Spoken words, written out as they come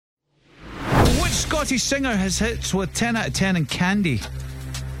Scottish singer has hits with 10 out of 10 in Candy?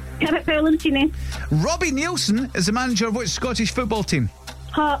 Carrot Valentine. Robbie Nielsen is the manager of which Scottish football team?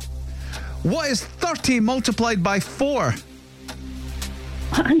 Hot. What is 30 multiplied by 4?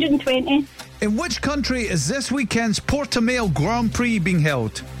 120. In which country is this weekend's Portimao Grand Prix being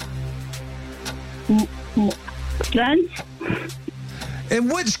held? France. In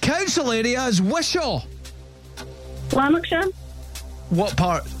which council area is Wishaw? Lanarkshire. What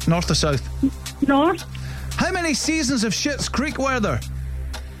part? North or south? North. How many seasons of Schitt's Creek were there?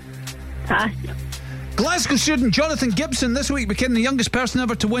 Pass. Glasgow student Jonathan Gibson this week became the youngest person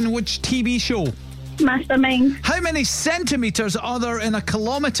ever to win which TV show? Mastermind. How many centimetres are there in a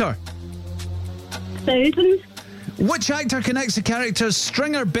kilometre? Thousands. Which actor connects the characters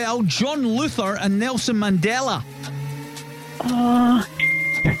Stringer Bell, John Luther and Nelson Mandela?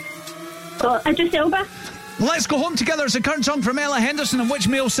 Idris Elba. Let's Go Home Together is the current song from Ella Henderson and which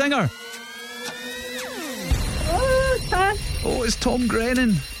male singer? Pass. Oh, it's Tom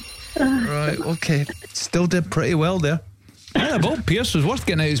Grennan. Right, okay. Still did pretty well there. Yeah, Bob Pierce was worth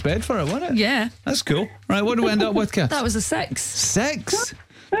getting out of his bed for it, wasn't it? Yeah. That's cool. Right, what do we end up with, Kath? That was a 6. 6?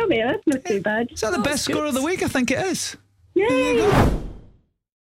 Oh, yeah, that's not too bad. Is that the best score of the week? I think it is. Yay! There you go.